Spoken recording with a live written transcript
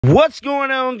What's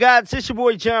going on, guys? It's your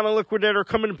boy John, a Liquidator,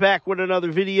 coming back with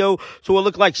another video. So it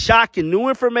looked like shocking new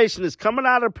information is coming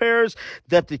out of Paris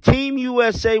that the Team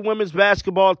USA women's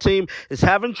basketball team is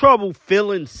having trouble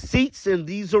filling seats in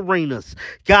these arenas.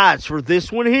 Guys, for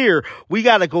this one here, we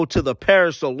got to go to the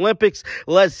Paris Olympics.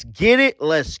 Let's get it.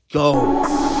 Let's go.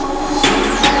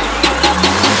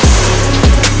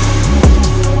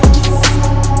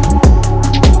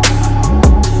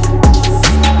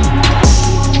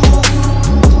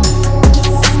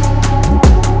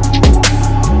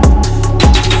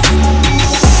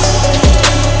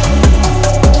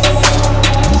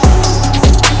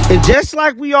 And just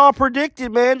like we all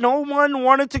predicted, man, no one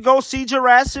wanted to go see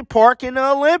Jurassic Park in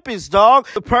the Olympics, dog.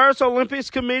 The Paris Olympics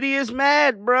Committee is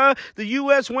mad, bruh. The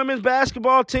U.S. women's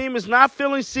basketball team is not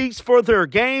filling seats for their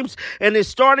games and is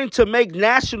starting to make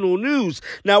national news.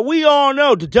 Now, we all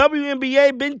know the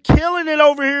WNBA been killing it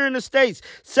over here in the States,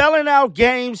 selling out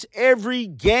games every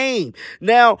game.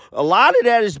 Now, a lot of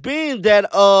that is being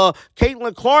that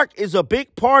Caitlin Clark is a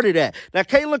big part of that. Now,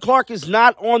 Caitlin Clark is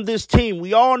not on this team.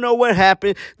 We all know what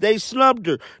happened. They snubbed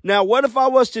her. Now, what if I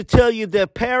was to tell you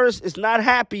that Paris is not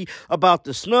happy about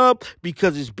the snub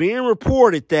because it's being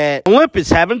reported that Olympics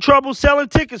having trouble selling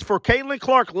tickets for Caitlin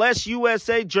Clark less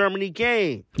USA-Germany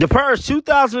game. The Paris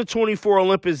 2024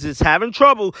 Olympics is having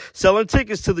trouble selling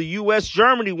tickets to the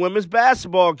U.S.-Germany women's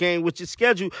basketball game, which is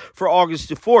scheduled for August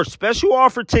the 4th. Special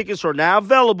offer tickets are now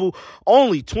available,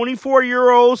 only 24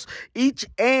 euros each,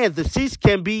 and the seats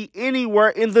can be anywhere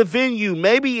in the venue,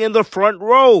 maybe in the front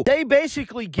row. They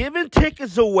basically giving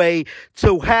tickets away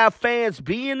to have fans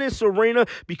be in this arena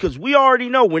because we already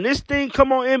know when this thing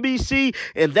come on NBC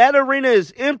and that arena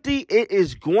is empty, it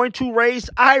is going to raise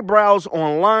eyebrows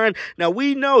online. Now,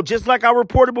 we know, just like I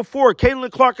reported before, Caitlin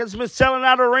Clark has been selling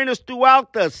out arenas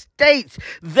throughout the states.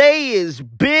 They is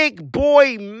big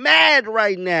boy mad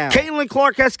right now. Caitlin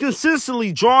Clark has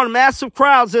consistently drawn massive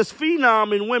crowds as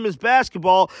phenom in women's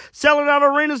basketball, selling out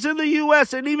arenas in the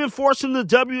U.S. and even forcing the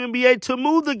WNBA to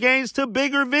move the games to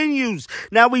bigger venues.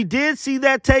 Now, we did see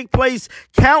that take place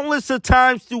countless of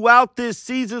times throughout this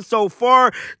season so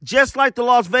far, just like the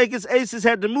Las Vegas Aces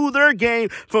had to move their game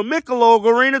from Michelob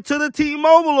Arena to the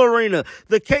T-Mobile Arena.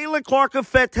 The Caitlin Clark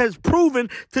effect has proven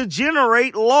to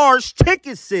generate large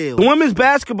ticket sales. The women's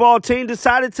basketball team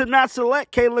decided to not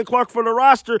select Caitlin Clark for the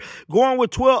roster, going with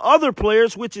 12 other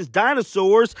players, which is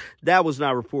dinosaurs. That was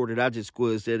not reported. I just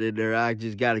squeezed that in there. I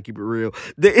just got to keep it real.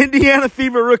 The Indiana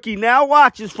Fever rookie now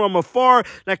watches from afar.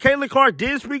 Now, Caitlin Clark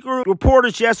did speak with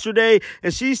reporters yesterday,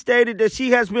 and she stated that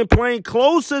she has been paying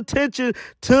close attention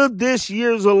to this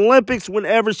year's Olympics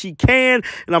whenever she can.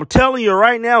 And I'm telling you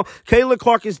right now, Caitlin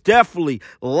Clark is definitely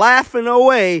laughing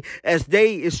away as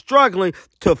they is struggling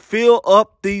to fill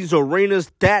up these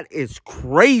arenas. That is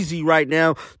crazy right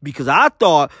now because I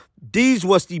thought these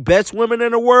was the best women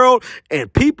in the world,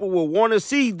 and people will want to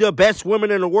see the best women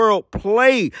in the world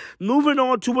play. Moving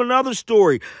on to another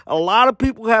story. A lot of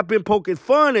people have been poking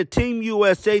fun at Team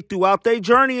USA throughout their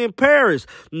journey in Paris.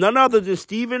 None other than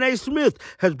Stephen A. Smith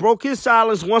has broke his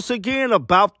silence once again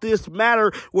about this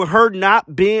matter with her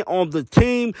not being on the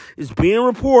team. It's being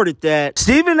reported that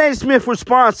Stephen A. Smith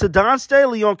responds to Don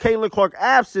Staley on Caitlin Clark's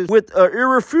absence with an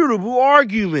irrefutable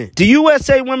argument. The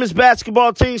USA women's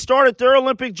basketball team started their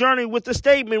Olympic journey with a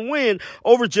statement win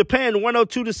over Japan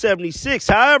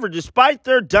 102-76. However, despite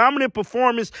their dominant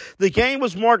performance, the game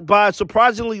was marked by a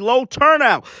surprisingly low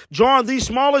turnout, drawing the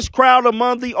smallest crowd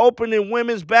among the opening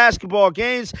women's basketball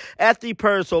games at the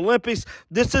Paris Olympics.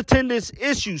 This attendance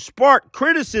issue sparked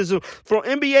criticism from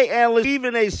NBA analyst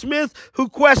Stephen A. Smith, who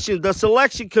questioned the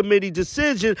selection committee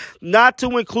decision not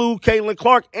to include Caitlin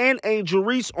Clark and Angel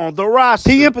Reese on the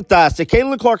roster. He empathized that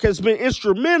Caitlin Clark has been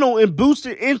instrumental in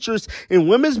boosting interest in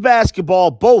women's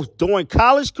basketball, both during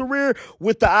college career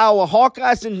with the Iowa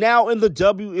Hawkeyes and now in the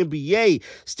WNBA.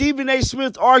 Stephen A.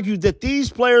 Smith argued that these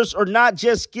players are not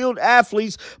just skilled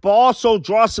athletes, but also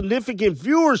draw significant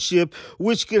viewership,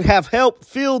 which could have helped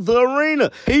fill the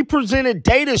arena. He presented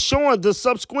data showing the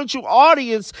subsequent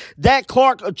audience that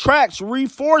Clark attracts,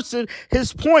 reinforcing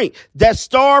his point that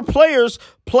star players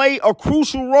play a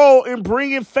crucial role in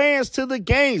bringing fans to the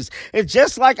games. And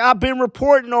just like I've been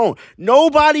reporting on,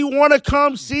 nobody want to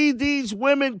come see these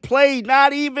women play,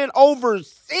 not even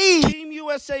overseas. Team Team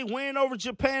USA win over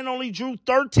Japan only drew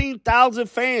 13,000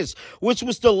 fans, which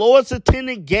was the lowest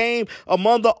attended game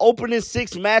among the opening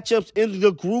 6 matchups in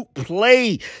the group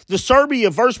play. The Serbia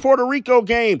versus Puerto Rico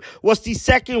game was the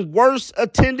second worst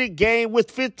attended game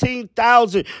with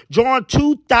 15,000, drawing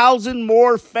 2,000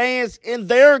 more fans in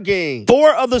their game.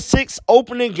 4 of the 6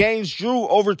 opening games drew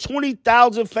over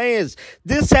 20,000 fans.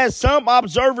 This has some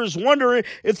observers wondering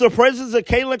if the presence of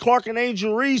Caitlin Clark and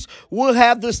Angel Reeve will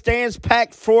have the stands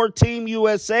packed for Team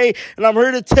USA. And I'm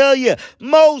here to tell you,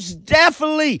 most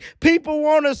definitely, people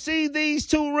want to see these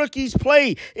 2 rookies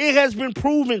play. It has been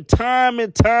proven time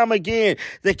and time again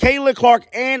that Caitlin Clark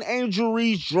and Angel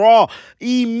Reeve draw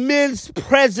immense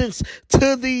presence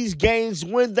to these games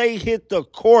when they hit the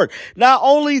court. Not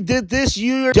only did this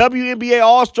year WNBA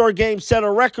All-Star Game set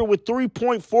a record with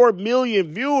 3.4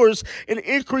 million viewers, an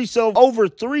increase of over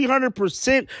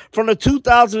 300% from the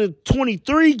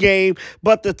 2023 game,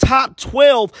 but the top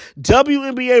 12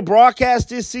 WNBA broadcasts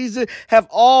this season have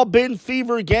all been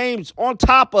Fever games. On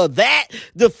top of that,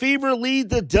 the Fever lead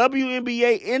the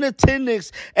WNBA in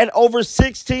attendance at over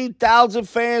 16,000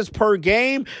 fans per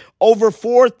game, over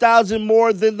 4,000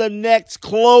 more than the next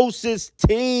closest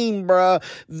team, bruh.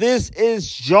 This is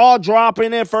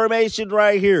jaw-dropping information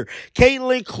right here.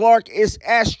 Caitlin Clark is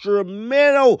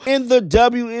instrumental in the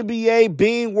WNBA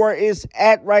being where it's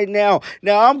at right now.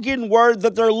 Now, I'm getting word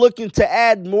that they're looking to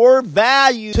add more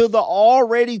value to the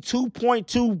already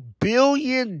 $2.2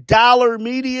 billion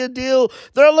media deal.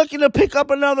 They're looking to pick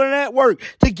up another network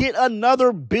to get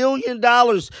another $1 billion,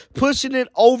 pushing it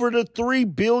over the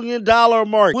 $3 billion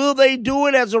mark. Will they do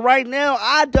it as of right now?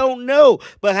 I don't know.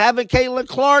 But having Caitlin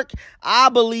Clark, I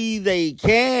believe they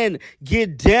can.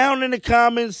 Get down in the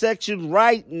comment section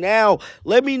right now.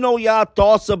 Let me know y'all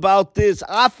thoughts about this.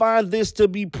 I find this to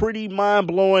be pretty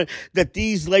mind-blowing that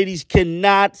these ladies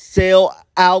cannot sell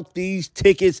out these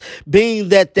tickets, being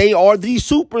that they are the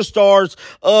superstars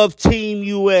of Team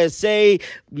USA.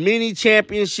 Many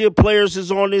championship players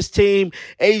is on this team.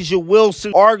 Asia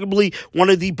Wilson, arguably one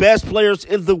of the best players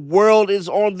in the world, is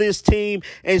on this team,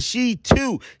 and she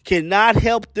too cannot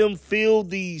help them fill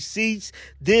these seats.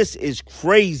 This is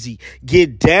crazy.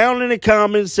 Get down in the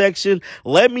comment section.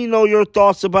 Let me know your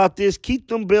thoughts about this. Keep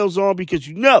them bells on, because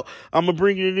you know I'm going to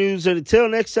bring you the news. And until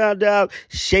next time, dog,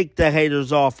 shake the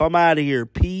haters off. I'm out of here.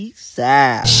 Peace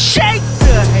out. Shake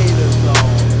the